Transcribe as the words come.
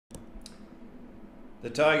The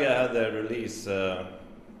Tiger had their release earlier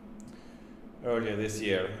this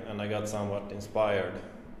year, and I got somewhat inspired.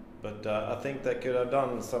 But I think they could have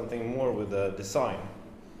done something more with the design,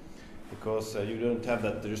 because you don't have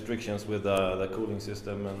that restrictions with the cooling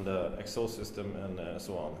system and the exhaust system and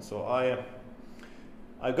so on. So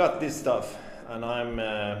I've got this stuff, and I'm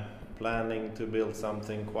planning to build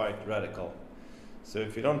something quite radical. So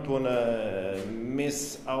if you don't want to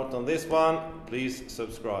miss out on this one, please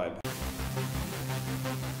subscribe.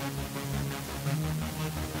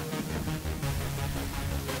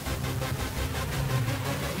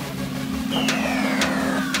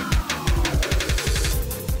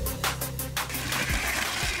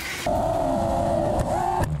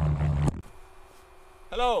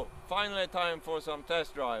 Hello! Finally time for some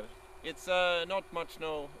test drive. It's not much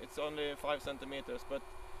snow, it's only 5 centimeters, but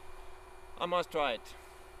I must try it.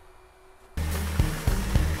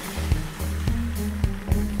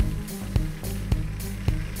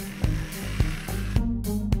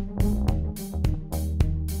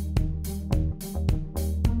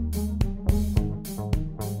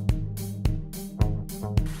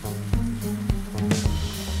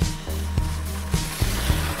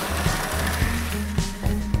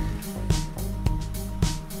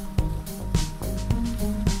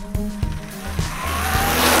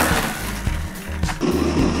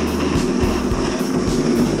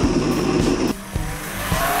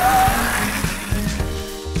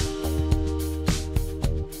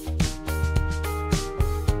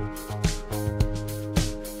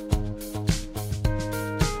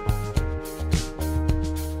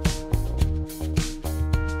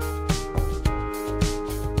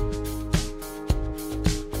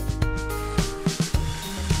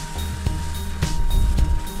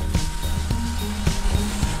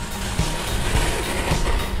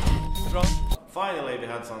 Finally we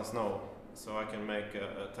had some snow, so I can make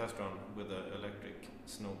a test run with the Electric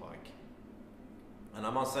Snowbike. And I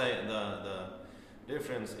must say the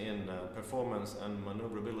difference in performance and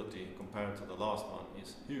maneuverability compared to the last one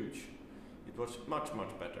is huge. It was much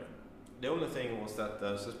better. The only thing was that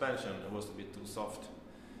the suspension was a bit too soft,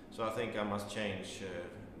 so I think I must change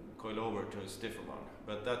coil over to a stiffer one.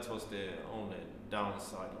 But that was the only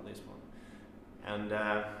downside of this one. And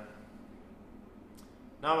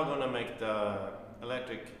now we're gonna make the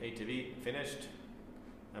electric ATV finished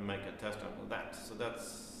and make a test run with that. So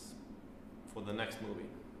that's for the next movie.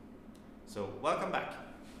 So welcome back.